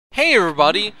Hey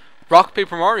everybody, Rock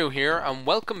Paper Mario here, and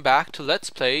welcome back to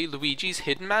Let's Play Luigi's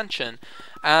Hidden Mansion.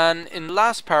 And in the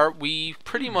last part, we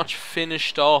pretty much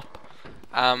finished up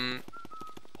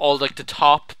all like the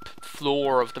top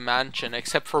floor of the mansion,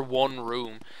 except for one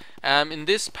room. In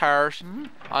this part,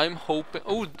 I'm hoping.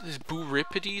 Oh, there's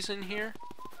Bouripides in here.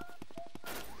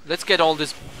 Let's get all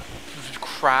this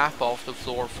crap off the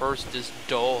floor first. This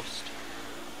dust,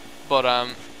 but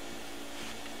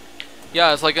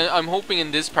yeah, it's like I'm hoping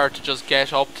in this part to just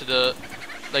get up to the,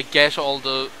 like, get all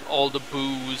the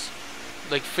boos,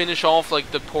 like finish off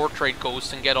like the portrait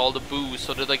ghost and get all the boos,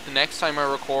 so that like the next time I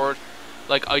record,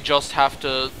 like I just have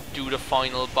to do the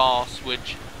final boss.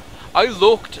 Which I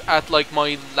looked at like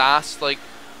my last like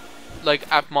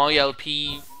at my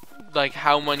LP, like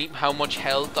how much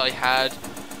health I had,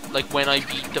 like when I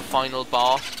beat the final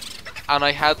boss, and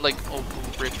I had like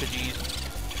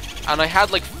and I had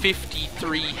like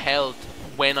 53 health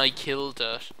when I killed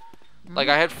it. Like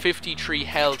I had 53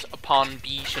 health upon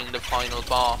beating the final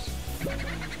boss.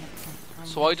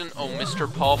 So I didn't. Oh,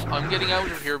 Mr. Puff. I'm getting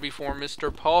out of here before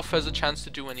Mr. Puff has a chance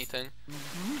to do anything.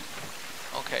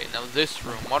 Okay, now this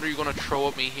room. What are you gonna throw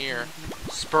at me here?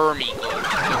 Spermy ghost.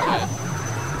 Okay.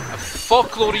 A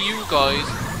fuckload of you guys.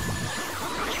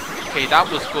 Okay, that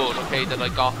was good. Okay, that I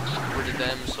got rid of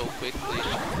them so quickly.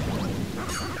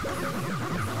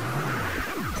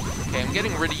 Okay, I'm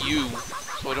getting rid of you,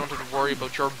 so I don't have to worry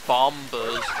about your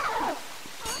bombas.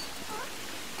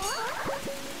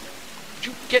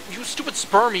 You stupid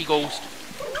spermy ghost!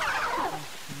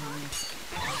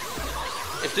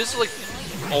 If this is like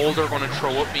all they're gonna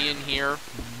throw at me in here,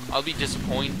 I'll be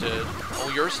disappointed. Oh,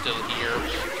 you're still here.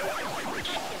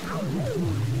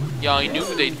 Yeah, I knew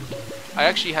they'd... I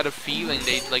actually had a feeling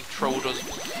they'd like throw those...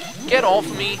 Get off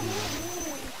me!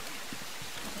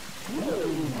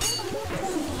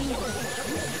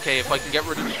 Okay, if I can get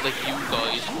rid of, like, you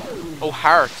guys. Oh,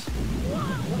 hearts.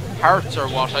 Hearts are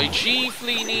what I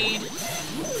chiefly need.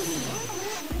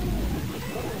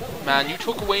 Man, you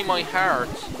took away my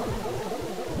hearts.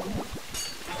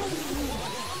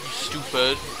 You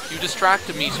stupid. You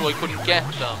distracted me so I couldn't get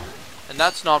them. And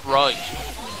that's not right.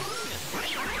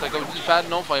 Like, it's bad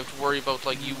enough I have to worry about,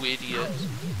 like, you idiots.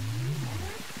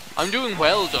 I'm doing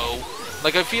well, though.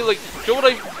 Like, I feel like, you know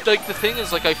what like, the thing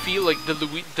is, like, I feel like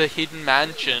the Hidden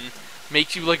Mansion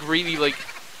makes you, like, really, like,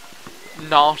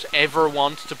 not ever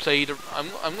want to play the...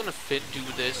 I'm gonna do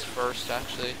this first,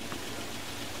 actually.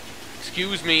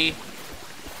 Excuse me.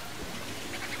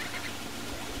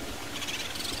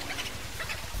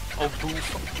 Oh,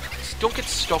 boof. Don't get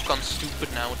stuck on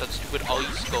stupid now with that stupid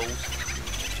ice ghost.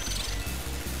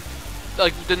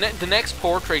 Like, the next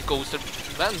portrait ghost...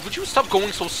 Man, would you stop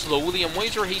going so slowly? And why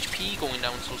is your HP going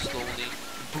down so slowly?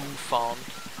 Bouffant.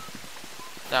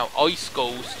 Now, Ice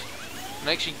Ghost. Can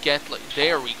actually get, like,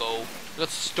 there we go. We got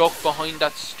stuck behind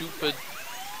that stupid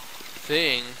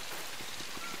thing.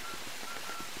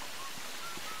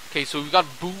 Okay, so we've got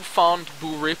Bouffant,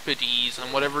 Bouripides,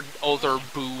 and whatever other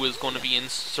Boo is going to be in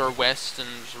Sir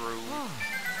Weston's room.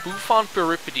 Bouffant,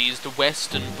 Bouripides, the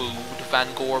Weston Boo, the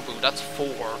Van Gore Boo. That's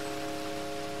 4.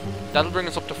 That'll bring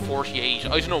us up to 48.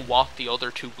 I don't know what the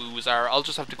other 2 boos are. I'll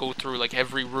just have to go through, like,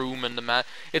 every room in the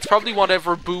It's probably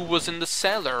whatever boo was in the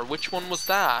cellar. Which one was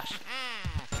that?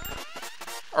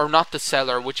 Or not the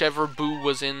cellar. Whichever boo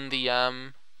was in the,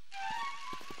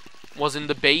 was in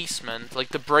the basement. Like,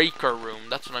 the breaker room.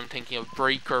 That's what I'm thinking of.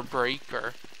 Breaker.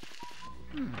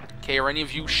 Okay, are any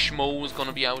of you schmoes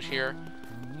gonna be out here?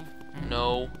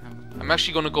 No. I'm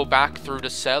actually gonna go back through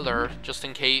the cellar, just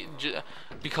in case...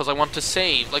 because I want to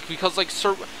save, like, because, like,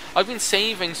 I've been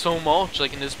saving so much,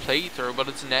 like, in this playthrough, but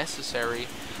it's necessary.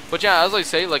 But yeah, as I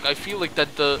say, like, I feel like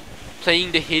that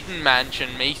playing the Hidden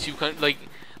Mansion makes you kind of, like,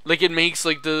 it makes,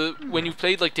 like, when you've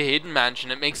played, like, the Hidden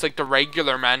Mansion, it makes, like, the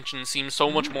regular mansion seem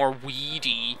so much more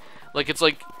weedy. Like, it's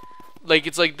like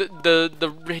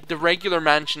the regular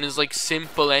mansion is, like,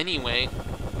 simple anyway.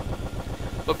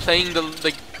 But playing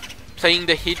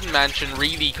the Hidden Mansion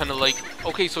really kind of, like,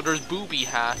 okay, so there's Booby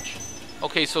Hatch.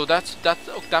 Okay, so that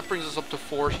brings us up to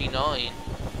 49.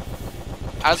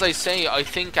 As I say, I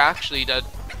think actually that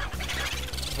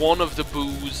one of the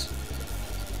boos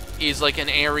is like an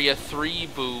Area 3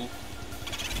 boo,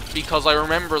 because I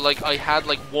remember, like, I had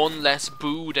like one less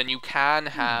boo than you can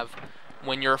have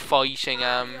when you're fighting.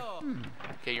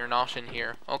 Okay, you're not in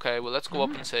here. Okay, well, let's go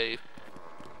up and save.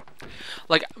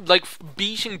 Like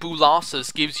beating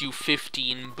Boolossus gives you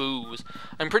 15 boos.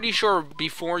 I'm pretty sure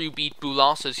before you beat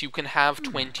Boolossus you can have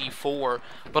 24,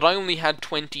 but I only had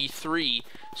 23,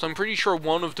 so I'm pretty sure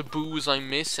one of the boos I'm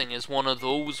missing is one of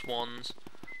those ones.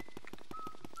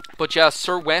 But yeah,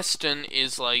 Sir Weston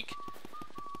is like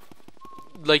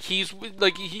like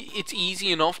it's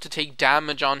easy enough to take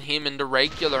damage on him in the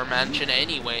regular mansion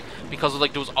anyway, because of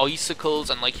like those icicles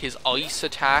and like his ice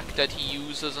attack that he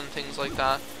uses and things like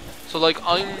that. So like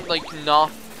I'm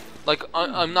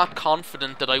not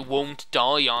confident that I won't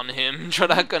die on him in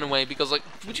that kind of way, because like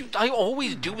I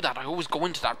always do that. I always go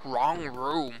into that wrong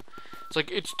room. It's like,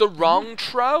 it's the wrong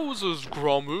trousers,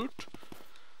 Gromit.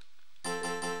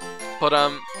 But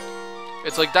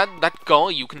it's like that guy,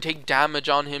 you can take damage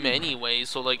on him anyway,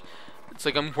 so like it's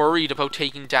like I'm worried about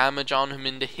taking damage on him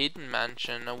in the hidden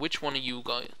mansion. Now which one of you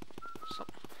guys? So,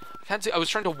 I can't see. I was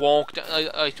trying to walk.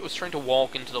 I was trying to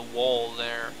walk into the wall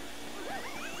there.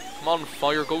 Come on,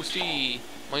 Fire Ghosty.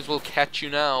 Might as well catch you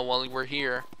now while we're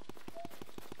here.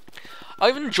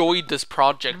 I've enjoyed this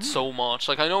project so much.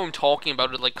 Like, I know I'm talking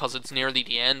about it like because it's nearly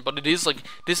the end, but it is like,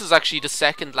 this is actually the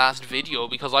second last video,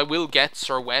 because I will get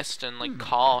Sir Weston like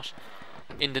caught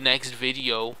in the next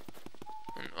video.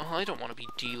 And, oh, I don't want to be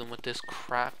dealing with this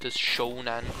crap, this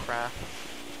shonen crap.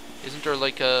 Isn't there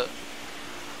like a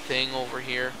thing over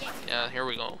here? Yeah, here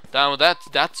we go. Now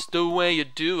that's the way you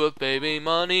do it, baby.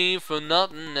 Money for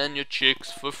nothing and your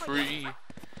chicks for free.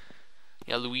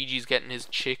 Yeah, Luigi's getting his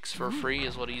chicks for free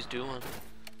is what he's doing.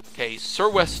 Okay, Sir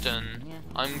Weston,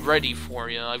 I'm ready for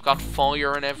you. I've got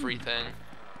fire and everything.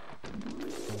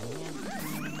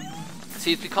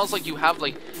 See, it's because like you have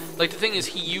like the thing is,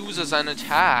 he uses an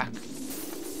attack.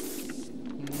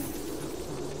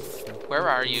 Where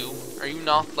are you? Are you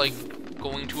not like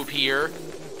going to appear?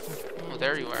 Oh,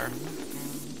 there you are.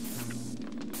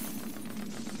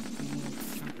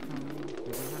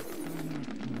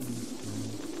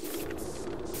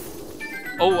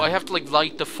 Oh, I have to like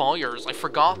light the fires. I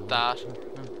forgot that.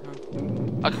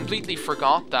 I completely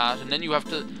forgot that. And then you have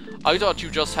to... I thought you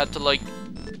just had to like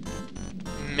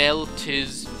melt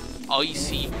his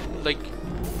icy... like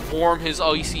warm his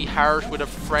icy heart with a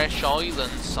Fresh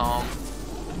Island song.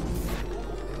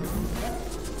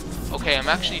 Okay, I'm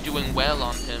actually doing well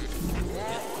on him.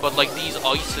 But like these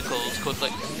icicles could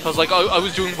like... Because like I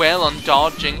was doing well on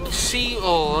dodging. See?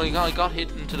 Oh, I got hit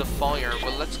into the fire.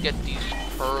 Well, let's get these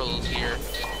pearls here.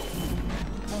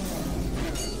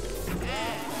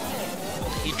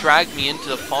 He dragged me into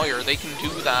the fire. They can do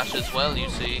that as well, you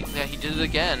see. Yeah, he did it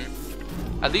again.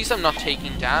 At least I'm not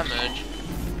taking damage.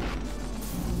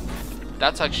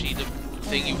 That's actually the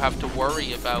thing you have to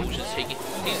worry about, is taking...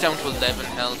 He's down to 11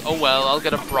 health. Oh well, I'll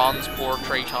get a bronze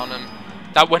portrait on him.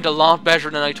 That went a lot better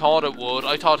than I thought it would.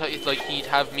 I thought like he'd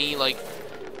have me like...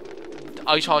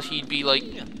 I thought he'd be like...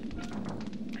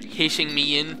 hitting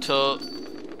me into...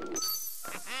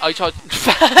 I thought...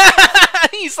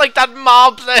 He's like that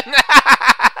Moblin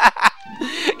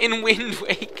in Wind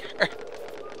Waker.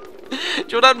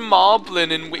 Do you know that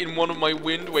Moblin in one of my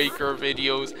Wind Waker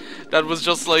videos that was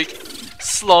just like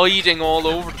sliding all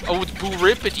over? Oh, it's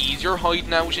Booripides, you're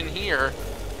hiding out in here.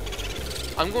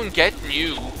 I'm going to get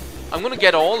you. I'm going to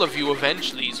get all of you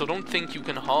eventually, so don't think you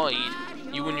can hide.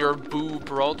 You and your Boo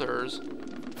brothers.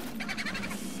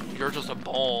 You're just a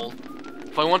ball.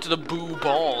 If I wanted a Boo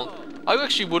ball, I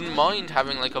actually wouldn't mind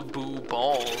having like a Boo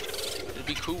ball. It'd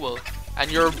be cool. And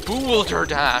your Boulder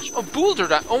Dash. Oh, Boulder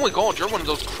Dash. Oh my god, you're one of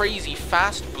those crazy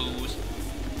fast Boos.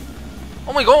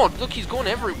 Oh my god, look, he's going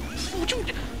everywhere.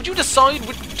 Would you decide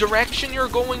which direction you're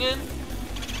going in?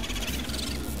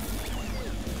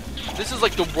 This is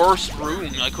like the worst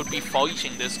room I could be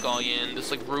fighting this guy in.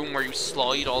 This like room where you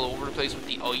slide all over the place with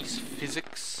the ice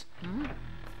physics.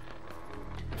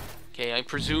 Okay, I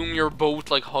presume you're both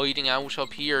like hiding out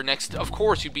up here next. Of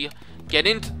course, you'd be get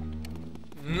into.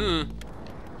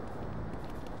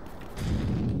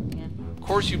 Of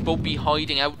course, you'd both be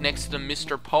hiding out next to the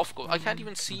Mr. Puff. I can't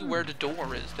even see where the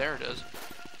door is. There it is.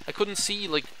 I couldn't see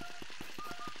like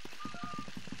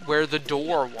where the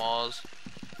door was.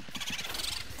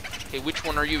 Okay, which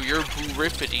one are you? You're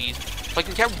Booripides. If I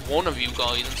can get one of you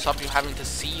guys and stop you having to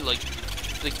see like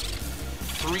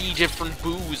 3 different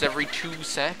Boos every 2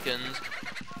 seconds.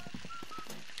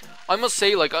 I must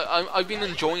say, like, I've been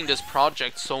enjoying this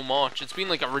project so much. It's been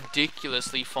like a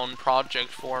ridiculously fun project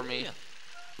for me.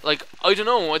 Like, I don't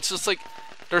know, it's just like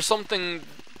there's something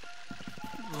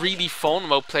really fun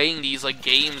about playing these like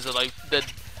games that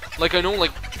like I know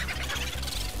like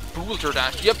Boulder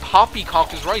Dash. Yeah,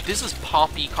 Poppycock is right. This is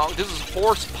Poppycock. This is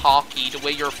Horse Pocky, the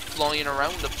way you're flying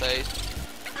around the place.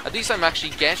 At least I'm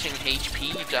actually getting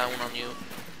HP down on you.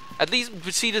 At least,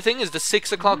 but see, the thing is, the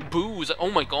 6 o'clock Boos. Oh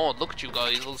my god, look at you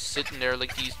guys, all sitting there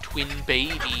like these twin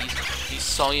babies. These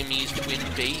Siamese twin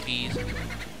babies.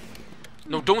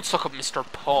 No, don't suck up Mr.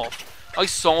 Puff. I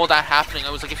saw that happening.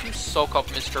 I was like, if you suck up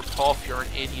Mr. Puff, you're an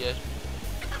idiot.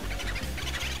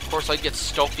 Of course, I'd get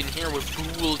stuck in here with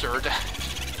Boulder Dash.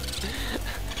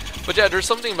 But yeah, there's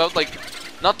something about, like,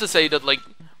 not to say that, like,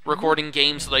 recording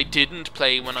games that I didn't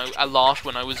play a lot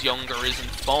when I was younger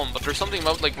isn't fun, but there's something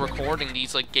about, like, recording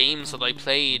these, like, games that I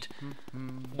played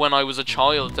when I was a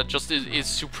child that just is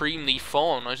supremely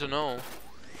fun. I don't know.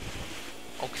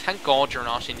 Oh, thank God you're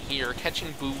not in here.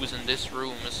 Catching boos in this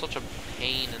room is such a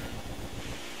pain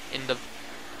in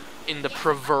the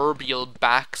proverbial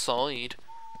backside.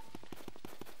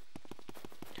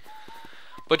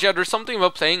 But yeah, there's something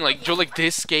about playing, like, Joe, like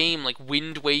this game, like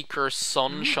Wind Waker,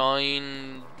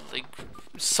 Sunshine, like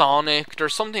Sonic.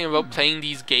 There's something about playing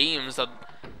these games that,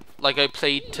 like, I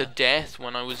played to death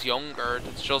when I was younger.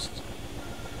 That's just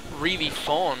really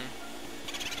fun.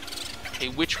 Okay,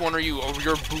 which one are you? Oh,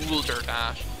 you're Boulder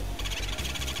Dash.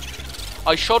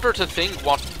 I shudder to think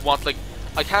what like,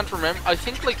 I can't remember. I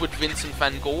think, like, with Vincent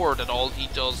Van Gogh that all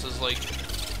he does is like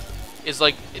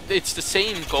it's the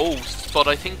same ghosts, but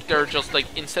I think they're just, like,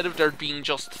 instead of there being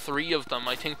just 3 of them,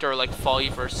 I think there are like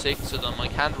 5 or 6 of them. I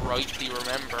can't rightly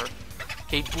remember.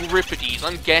 Okay, Booripides,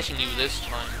 I'm getting you this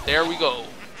time. There we go.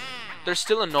 There's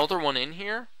still another one in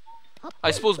here? I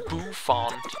suppose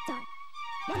Bouffant.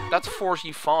 That's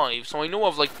 45, so I know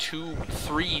of like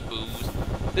 3 boos.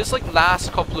 This, like,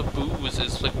 last couple of boos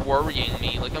is, like, worrying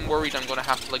me. Like, I'm worried I'm gonna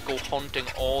have to, like, go hunting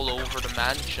all over the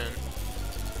mansion.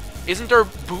 Isn't there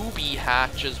Booby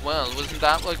Hatch as well? Wasn't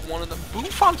that, like, one of them?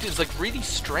 Bouffant is, like, really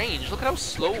strange. Look at how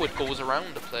slow it goes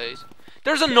around the place.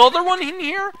 There's another one in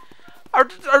here? Are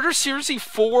there seriously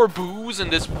 4 boos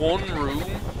in this one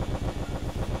room?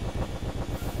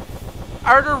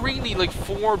 Are there really, like,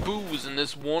 4 boos in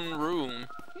this one room?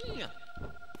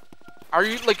 Are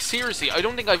you, like, seriously? I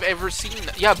don't think I've ever seen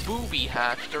that. Yeah, Booby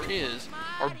Hatch, there is.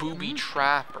 Or Booby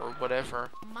Trap, or whatever.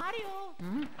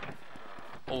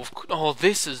 Oh,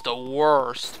 this is the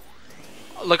worst.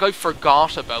 Like, I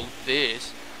forgot about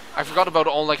this. I forgot about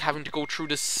all, like, having to go through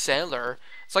the cellar.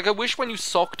 It's like, I wish when you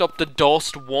sucked up the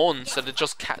dust once that it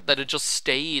just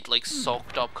stayed, like,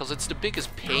 sucked up, because it's the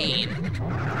biggest pain.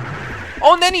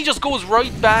 Oh, and then he just goes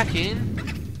right back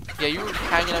in. Yeah, you were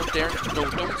hanging out there. No,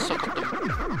 don't suck up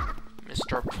the...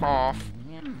 Mr. Cough.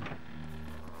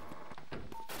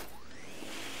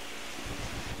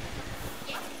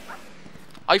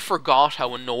 I forgot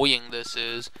how annoying this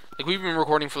is. Like, we've been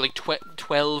recording for like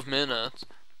 12 minutes.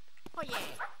 Oh yeah.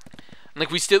 And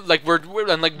like we still like we're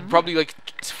and like probably like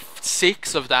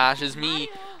 6 of that is me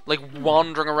like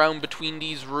wandering around between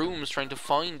these rooms trying to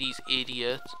find these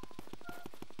idiots.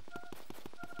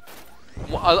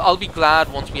 I'll be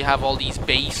glad once we have all these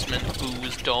basement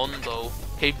boos done though.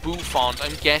 Okay, Bouffant,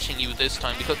 I'm getting you this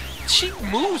time because she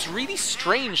moves really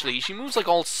strangely. She moves like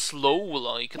all slow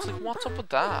like. It's like, what's up with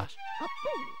that?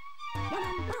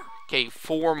 Okay,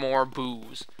 4 more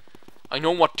boos. I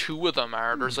know what 2 of them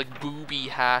are. There's like Booby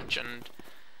Hatch and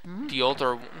the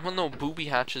other. Well, no, Booby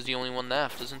Hatch is the only one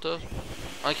left, isn't it?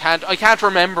 I can't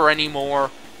remember anymore.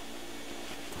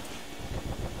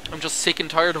 I'm just sick and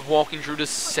tired of walking through this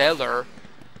cellar.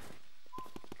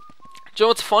 Do you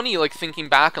know, it's funny, like, thinking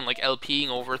back on, like, LPing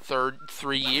over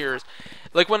 3 years.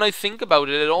 Like, when I think about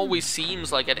it, it always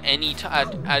seems like at any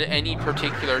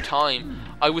particular time,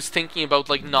 I was thinking about,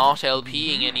 like, not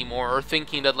LPing anymore, or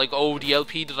thinking that, like, oh, the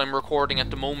LP that I'm recording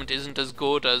at the moment isn't as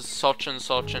good as such and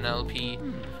such an LP.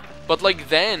 But, like,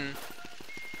 then,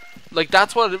 like,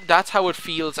 that's how it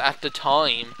feels at the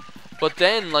time. But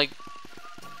then, like,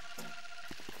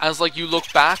 as, like, you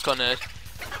look back on it,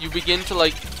 you begin to,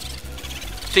 like,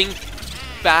 think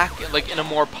back, like, in a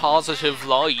more positive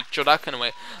light, or that kind of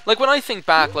way. Like, when I think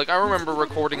back, like, I remember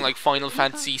recording, like, Final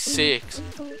Fantasy VI.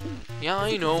 Yeah,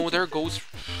 I know, there goes...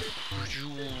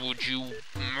 Would you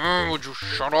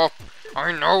shut up?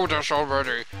 I know this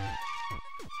already.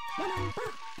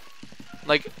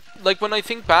 Like, when I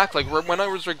think back, like, when I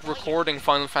was, like, recording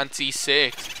Final Fantasy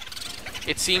VI,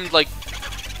 it seemed like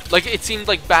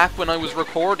back when I was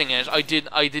recording it, I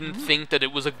didn't think that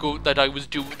it was a good that it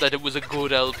was a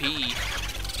good LP,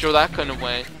 so that kind of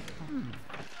way.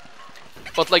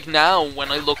 But like now, when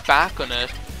I look back on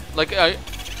it, like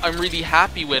I'm really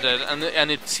happy with it, and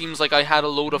it seems like I had a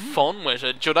load of fun with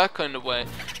it, so that kind of way.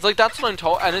 It's like that's what I'm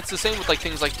talking, and it's the same with like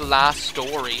things like The Last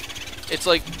Story. It's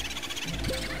like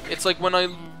when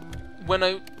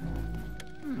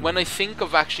I think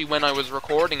of actually when I was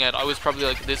recording it, I was probably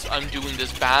like, I'm doing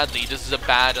this badly, this is a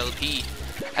bad LP.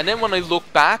 And then when I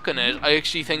look back on it, I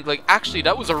actually think like, actually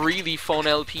that was a really fun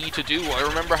LP to do. I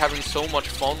remember having so much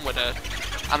fun with it,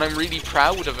 and I'm really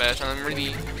proud of it, and I'm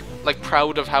really like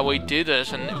proud of how I did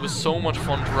it, and it was so much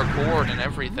fun to record and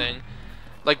everything.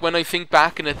 Like when I think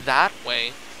back on it that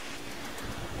way.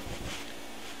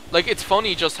 Like, it's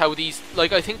funny just how these,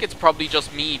 like, I think it's probably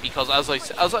just me, because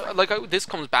this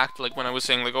comes back to, like, when I was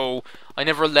saying, like, oh, I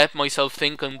never let myself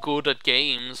think I'm good at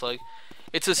games, like,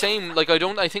 it's the same, like,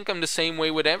 I think I'm the same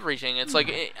way with everything. It's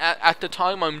like, at the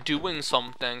time I'm doing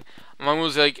something, I'm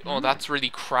always like, oh, that's really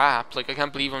crap, like, I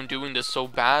can't believe I'm doing this so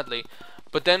badly.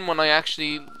 But then when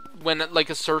at, like,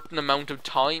 a certain amount of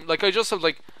time, like, I just have,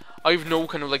 like, I have no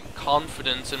kind of, like,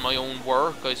 confidence in my own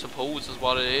work, I suppose, is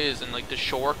what it is, in, like, the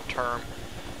short term.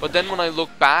 But then when I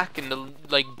look back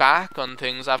back on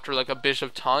things after, like, a bit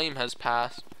of time has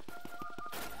passed,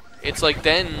 it's like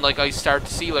then, like, I start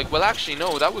to see, like, well, actually,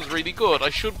 no, that was really good. I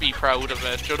should be proud of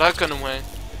it. So that kind of way.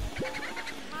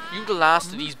 You the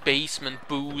last of these basement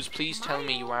boos, please tell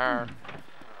me you are.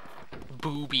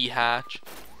 Booby hatch.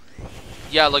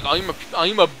 Yeah, like,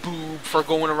 I'm a boob for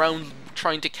going around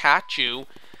trying to catch you.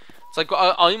 It's like,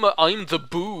 I'm the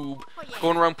boob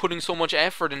going around putting so much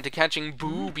effort into catching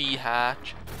booby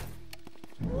hatch.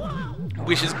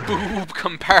 Which is boob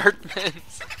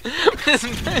compartments.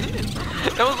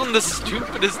 That was one of the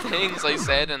stupidest things I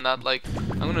said in that, like,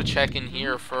 I'm gonna check in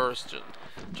here first.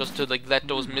 Just to, like, let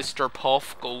those Mr.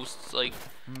 Puff ghosts, like,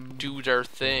 do their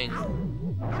thing.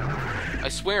 I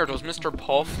swear, those Mr.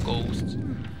 Puff ghosts.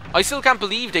 I still can't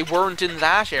believe they weren't in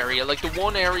that area, like the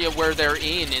one area where they're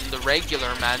in the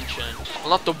regular mansion. Well,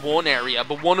 not the one area,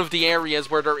 but one of the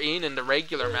areas where they're in the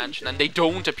regular mansion, and they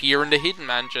don't appear in the hidden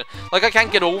mansion. Like, I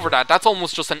can't get over that. That's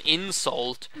almost just an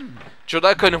insult. Do you know,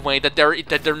 that kind of way, that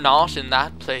they're not in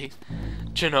that place.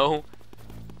 Do you know?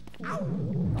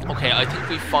 Okay, I think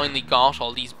we finally got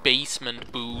all these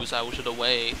basement boos out of the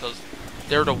way, because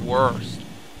they're the worst.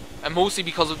 And mostly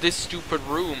because of this stupid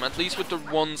room. At least with the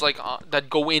ones, like,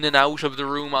 that go in and out of the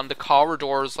room on the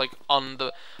corridors, like, on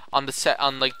the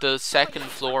second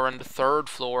floor and the third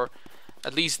floor.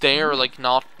 At least they're, like,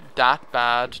 not that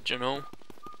bad, do you know?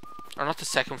 Or not the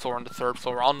second floor and the third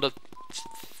floor, on the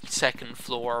second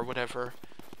floor or whatever.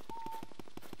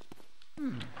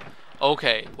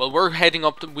 Okay, well, we're heading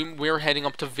up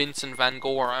to Vincent Van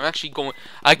Gogh. I'm actually going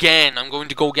again. I'm going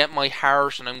to go get my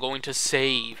heart and I'm going to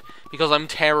save. Because I'm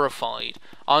terrified.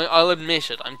 I'll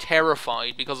admit it, I'm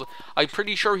terrified, because I'm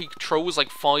pretty sure he throws like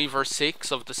 5 or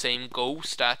 6 of the same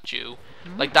ghost at you.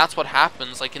 Like, that's what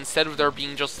happens, like, instead of there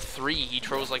being just 3, he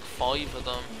throws like 5 of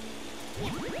them.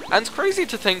 And it's crazy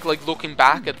to think, like, looking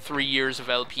back at 3 years of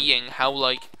LPing, how,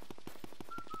 like...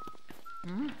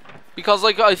 Because,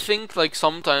 like, I think, like,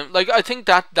 sometimes... Like, I think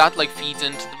that like, feeds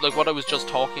into, like, what I was just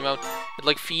talking about. It,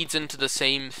 like, feeds into the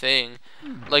same thing.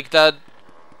 Like, that...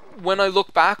 When I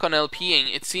look back on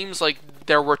LPing, it seems like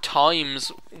there were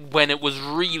times when it was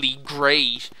really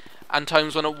great, and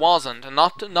times when it wasn't. And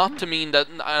not to mean that,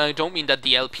 and I don't mean that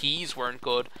the LPs weren't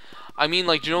good. I mean,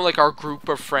 like, you know, like, our group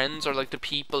of friends, or, like, the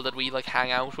people that we, like, hang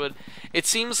out with. It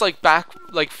seems like back,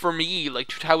 like, for me, like,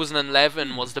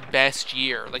 2011 was the best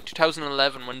year. Like,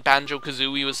 2011, when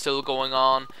Banjo-Kazooie was still going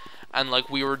on, and, like,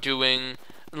 we were doing...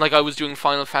 Like, I was doing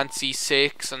Final Fantasy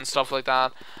VI and stuff like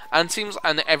that. And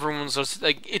everyone's just,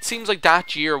 like, it seems like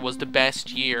that year was the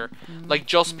best year. Like,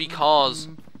 just because...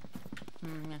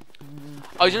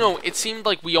 I don't know, it seemed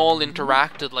like we all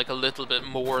interacted, like, a little bit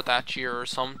more that year or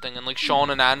something. And, like, Sean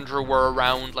and Andrew were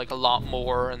around, like, a lot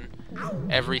more and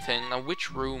everything. Now,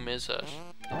 which room is it?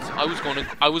 I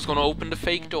was gonna open the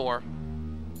fake door.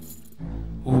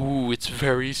 Ooh, it's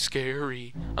very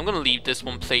scary. I'm gonna leave this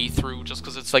one play through just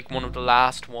because it's like one of the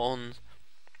last ones.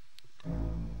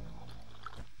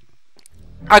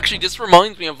 Actually, this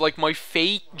reminds me of like my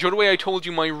fake... Do you know the way I told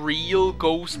you my real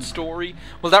ghost story?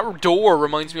 Well, that door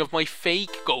reminds me of my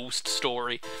fake ghost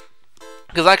story.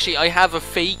 Because actually, I have a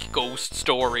fake ghost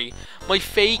story. My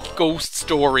fake ghost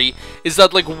story is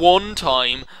that, like, one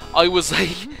time I was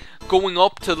like going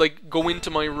up to like go into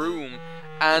my room,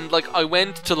 and like I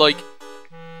went to like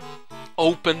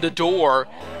open the door,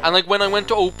 and like when I went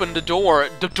to open the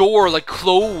door like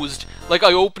closed. Like,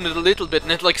 I opened it a little bit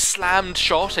and it like slammed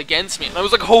shut against me, and I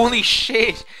was like, holy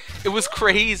shit, it was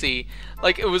crazy.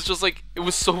 Like, it was just like, it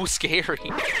was so scary.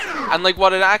 And like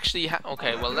what it actually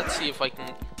okay, well, let's see if I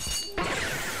can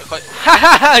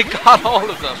I got all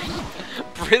of them.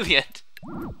 Brilliant.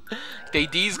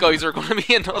 These guys are gonna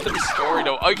be another story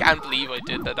though. I can't believe I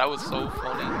did that. That was so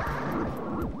funny.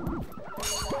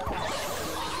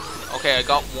 Okay, I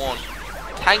got one.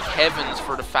 Thank heavens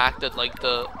for the fact that, like,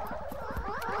 the...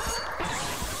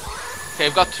 Okay,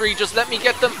 I've got 3, just let me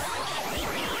get them!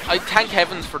 I thank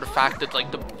heavens for the fact that,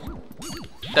 like, the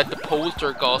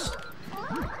poltergust,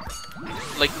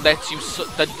 like, lets you...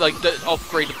 the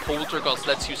upgraded poltergust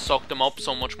lets you suck them up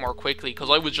so much more quickly, because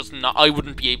I was just not... I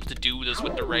wouldn't be able to do this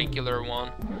with the regular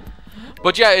one.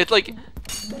 But yeah, it's like...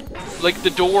 like the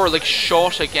door like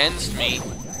shut against me.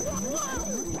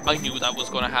 I knew that was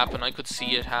gonna happen. I could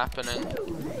see it happening.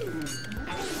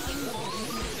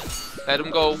 Let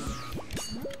him go.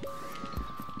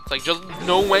 It's like just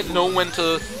know when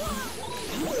to.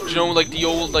 You know, like the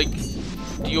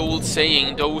old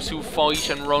saying, those who fight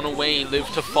and run away live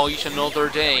to fight another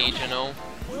day, you know?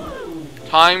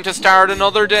 Time to start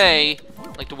another day.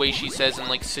 Like the way she says in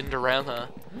like Cinderella.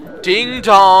 Ding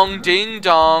dong,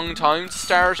 time to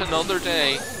start another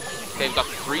day. Okay, I've got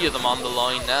 3 of them on the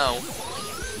line now.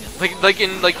 Like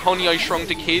in like Honey I Shrunk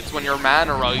the Kids, when your man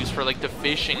arrives for like the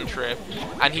fishing trip,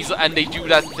 and they do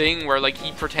that thing where like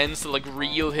he pretends to like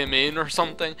reel him in or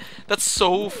something. That's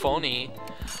so funny.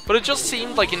 But it just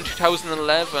seemed like in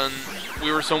 2011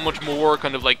 we were so much more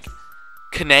kind of like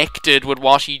connected with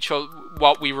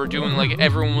what we were doing. Like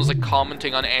everyone was like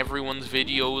commenting on everyone's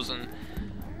videos, and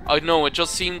I don't know, it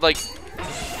just seemed like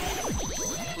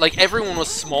everyone was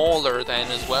smaller then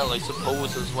as well, I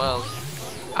suppose, as well.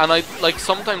 And I like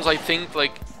sometimes I think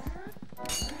like,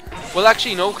 well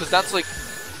actually no, because that's like,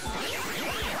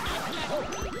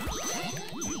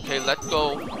 okay, let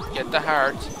go, get the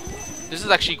heart. This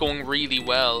is actually going really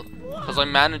well, because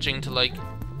I'm managing to like,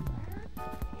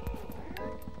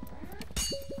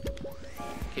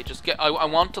 okay, just get, I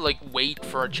want to like wait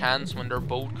for a chance when they're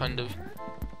both kind of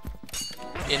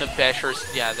in a better,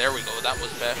 yeah, there we go, that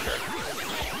was better.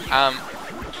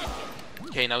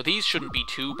 Okay, now these shouldn't be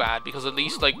too bad, because at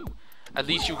least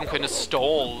you can kind of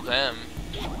stall them.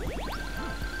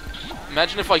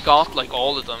 Imagine if I got like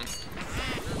all of them.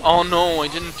 Oh no, I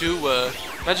didn't do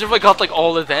imagine if I got like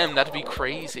all of them, that'd be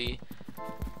crazy.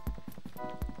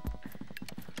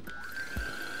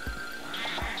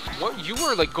 What, you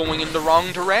were like going in the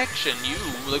wrong direction,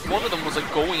 like one of them was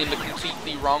like going in the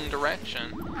completely wrong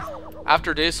direction.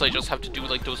 After this I just have to do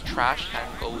like those trash can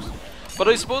goes. But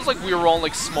I suppose like we were all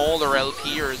like smaller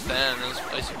LPers then,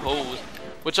 I suppose.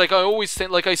 Which like I always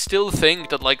think, like I still think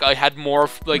that like I had more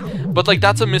but like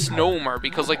that's a misnomer,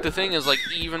 because like the thing is like,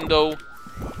 even though,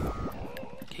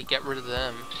 okay, get rid of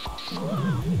them.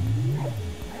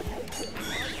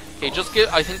 Okay, just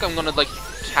get, I think I'm gonna like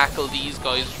tackle these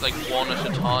guys like one at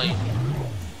a time.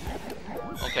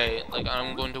 Okay, like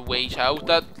I'm going to wait out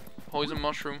that poison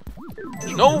mushroom.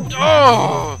 No!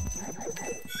 Oh!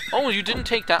 Oh, you didn't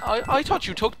take that. I thought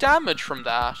you took damage from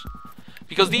that.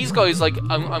 Because these guys, like,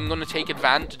 I'm going to take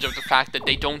advantage of the fact that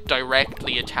they don't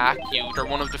directly attack you. They're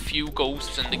one of the few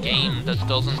ghosts in the game that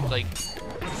doesn't, like,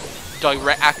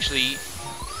 directly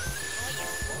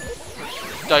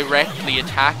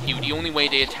attack you. The only way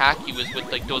they attack you is with,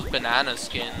 like, those banana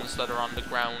skins that are on the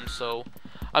ground, so...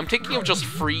 I'm thinking of just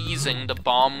freezing the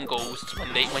bomb ghosts when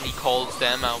he calls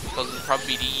them out, because it'd probably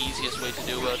be the easiest way to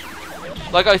do it.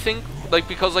 Like, I think, like,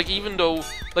 because, like, even though,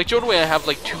 like, the other way I have,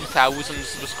 like, 2,000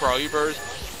 subscribers,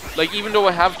 like, even though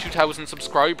I have 2,000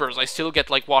 subscribers, I still get,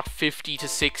 like, what, 50 to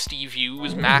 60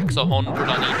 views, max 100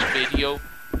 on each video.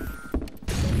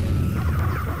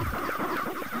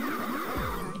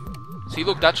 See,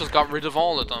 look, that just got rid of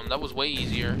all of them. That was way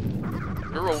easier.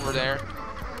 You're over there.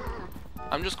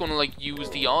 I'm just gonna, like, use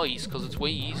the ice, because it's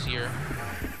way easier.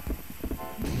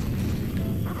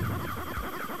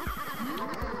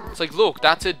 It's like, look,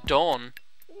 that's it done.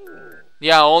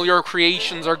 Yeah, all your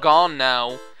creations are gone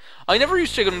now. I never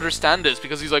used to understand this,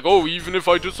 because he's like, oh, even if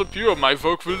I disappear, my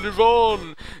work will live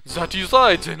on. That is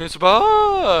right, n'est-ce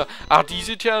pas? Art is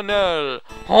eternal.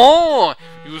 Oh,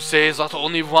 you say that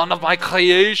only one of my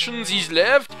creations is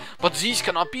left? But this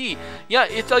cannot be. Yeah,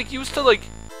 it, like, used to, like,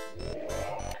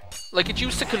 it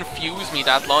used to confuse me,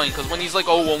 that line, because when he's like,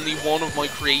 oh, only one of my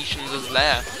creations is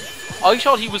left, I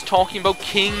thought he was talking about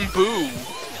King Boo.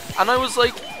 And I was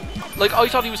like, I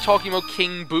thought he was talking about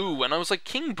King Boo, and I was like,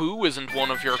 King Boo isn't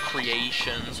one of your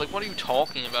creations. Like, what are you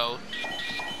talking about?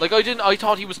 Like, I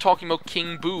thought he was talking about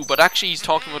King Boo, but actually he's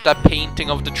talking about that painting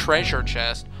of the treasure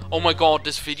chest. Oh my god,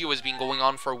 this video has been going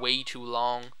on for way too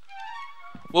long.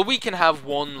 Well, we can have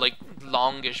one, like,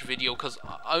 longish video, because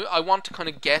I want to kind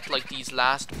of get, like, these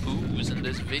last boos in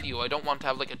this video. I don't want to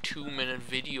have, like, a 2-minute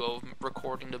video of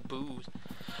recording the boos.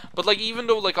 But, like, even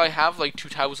though, like, I have, like,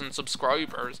 2,000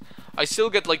 subscribers, I still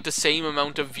get, like, the same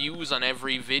amount of views on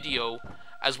every video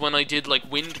as when I did, like,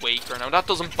 Wind Waker. Now, that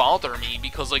doesn't bother me,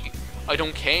 because, like, I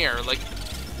don't care. Like,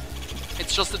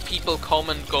 it's just that people come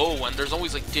and go, and there's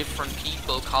always, like, different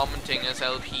people commenting as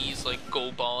LPs, like,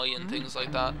 go by and things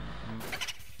like that.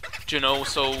 You know,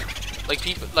 so, like,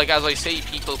 people, like, as I say,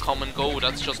 people come and go,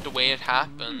 that's just the way it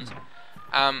happens.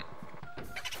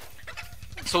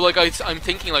 So, like, I'm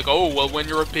thinking, like, oh, well, when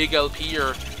you're a big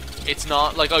LPer, it's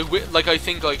not like I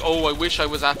think like, oh, I wish I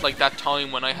was at like that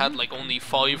time when I had like only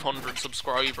 500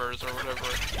 subscribers or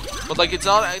whatever. But like it's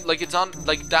not like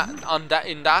that on that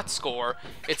in that score.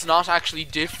 It's not actually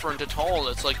different at all.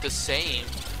 It's like the same.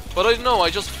 But I don't know. I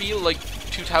just feel like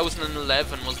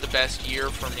 2011 was the best year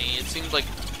for me. It seemed like,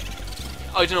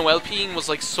 I don't know, LPing was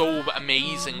like so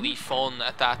amazingly fun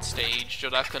at that stage,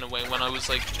 that kind of way. When I was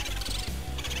like,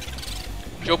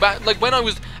 like when I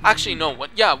was actually no,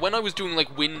 when I was doing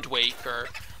like Wind Waker,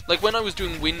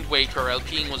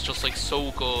 LPing was just like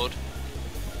so good.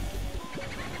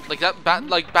 Like that,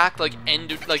 back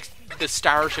end of like the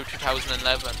start of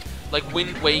 2011, like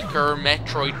Wind Waker,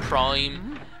 Metroid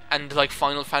Prime, and like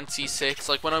Final Fantasy VI.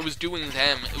 Like when I was doing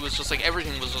them, it was just like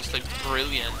everything was just like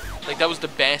brilliant. Like that was the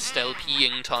best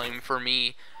LPing time for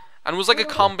me, and it was like a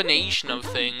combination of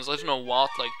things. I don't know what.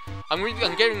 Like I'm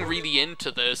getting really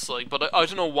into this. Like, but I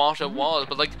don't know what it was.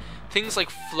 But like things like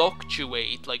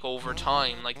fluctuate like over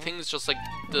time. Like things just like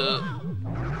the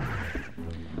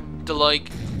like,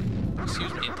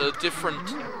 excuse me, the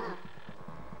different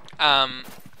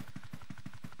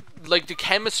like the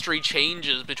chemistry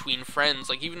changes between friends.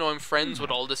 Like even though I'm friends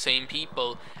with all the same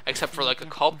people except for like a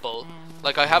couple,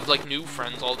 like I have like new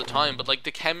friends all the time, but like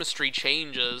the chemistry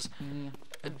changes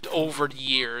over the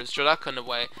years, that kind of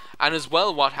way. And as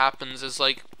well, what happens is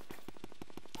like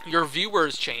your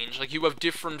viewers change. Like you have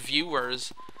different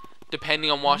viewers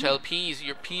depending on what LPs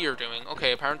your P are doing.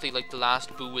 Okay, apparently like the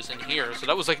last boo is in here, so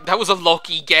that was a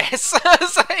lucky guess. I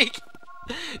was like,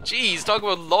 jeez, talk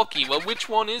about lucky. Well, which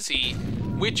one is he?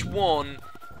 Which one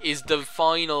is the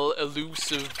final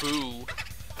elusive boo?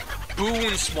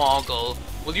 Boonswoggle.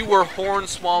 Well, you were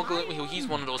Hornswoggle. He's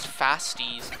one of those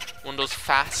fasties. One of those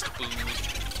fast boos.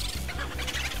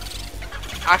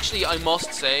 Actually, I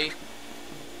must say,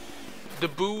 the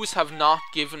boos have not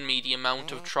given me the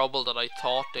amount of trouble that I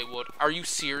thought they would. Are you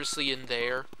seriously in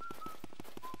there?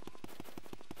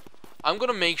 I'm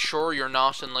gonna make sure you're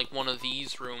not in like one of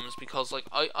these rooms, because like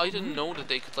I didn't know that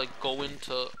they could like go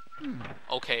into.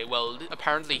 Okay, well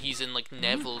apparently he's in like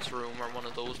Neville's room or one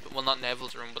of those, but well, not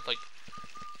Neville's room, but like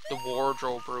the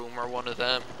wardrobe room or one of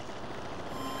them.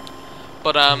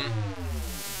 But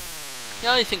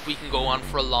yeah, I think we can go on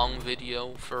for a long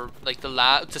video, for like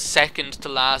the second to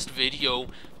last video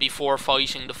before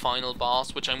fighting the final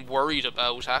boss, which I'm worried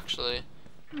about actually.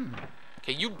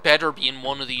 Okay, you better be in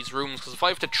one of these rooms, because if I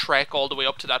have to trek all the way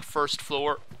up to that first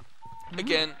floor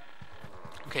again.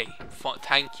 Okay,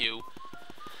 thank you.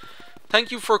 Thank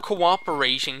you for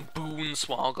cooperating,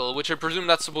 Boonswoggle, which I presume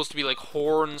that's supposed to be like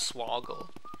Hornswoggle.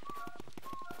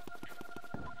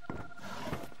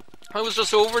 I was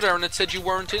just over there and it said you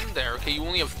weren't in there. Okay, you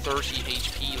only have 30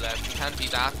 HP left. You can't be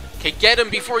that. Okay, get him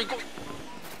before he goes.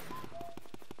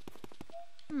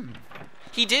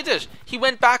 He did it. He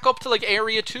went back up to like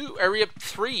area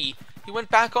 3. He went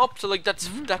back up to like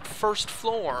that first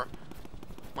floor.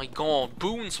 My god,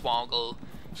 Boonswoggle.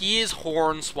 He is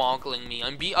Hornswoggling me.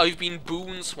 I've been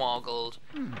Boonswoggled.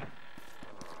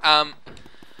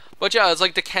 But yeah, it's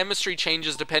like the chemistry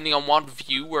changes depending on what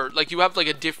viewer. Like you have like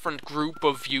a different group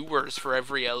of viewers for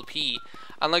every LP.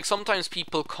 And like sometimes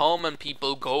people come and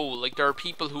people go. Like there are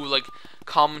people who like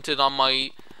commented on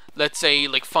my, let's say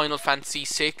like Final Fantasy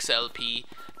VI LP,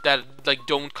 that like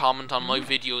don't comment on my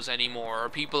videos anymore, or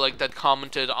people like that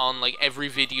commented on like every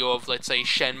video of, let's say,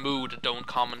 Shenmue, that don't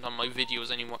comment on my videos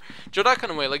anymore. Do you know, that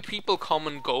kind of way? Like people come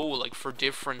and go like for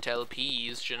different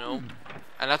LPs, you know,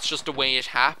 and that's just the way it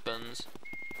happens.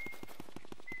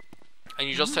 And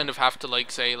you just kind of have to like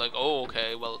say like, oh,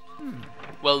 okay, well,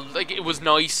 like it was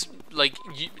nice, like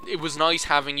it was nice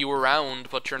having you around,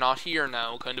 but you're not here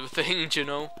now, kind of thing, you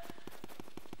know.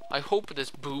 I hope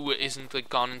this boo isn't like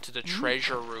gone into the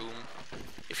treasure room.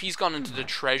 If he's gone into the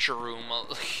treasure room,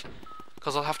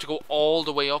 because I'll have to go all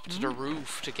the way up to the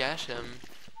roof to get him.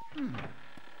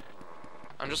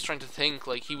 I'm just trying to think,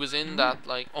 like he was in that,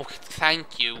 like, oh,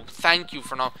 thank you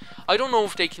for not. I don't know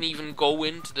if they can even go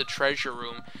into the treasure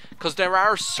room, because there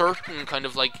are certain kind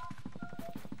of like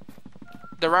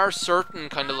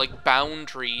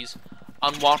boundaries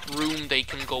on what room they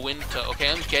can go into. Okay,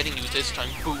 I'm getting you this time,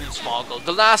 Boonswoggle.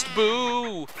 The last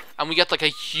boo! And we get like a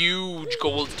huge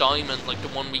gold diamond, like the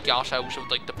one we got out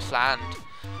of like the plant.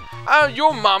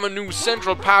 Your mama knew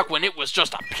Central Park when it was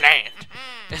just a plant.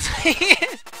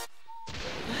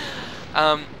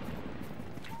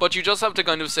 But you just have to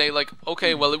kind of say like,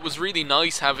 okay, well it was really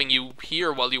nice having you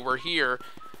here while you were here,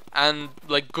 and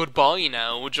like goodbye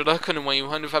now. Which that kind of way, you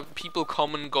kind of have people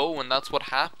come and go, and that's what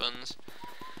happens.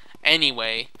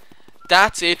 Anyway,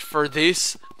 that's it for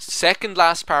this second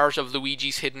last part of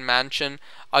Luigi's Hidden Mansion.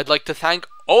 I'd like to thank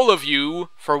all of you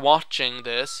for watching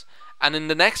this, And in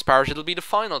the next part, it'll be the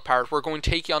final part. We're going to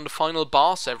take you on the final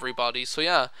boss, everybody. So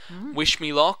yeah, wish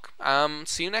me luck.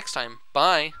 See you next time.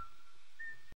 Bye.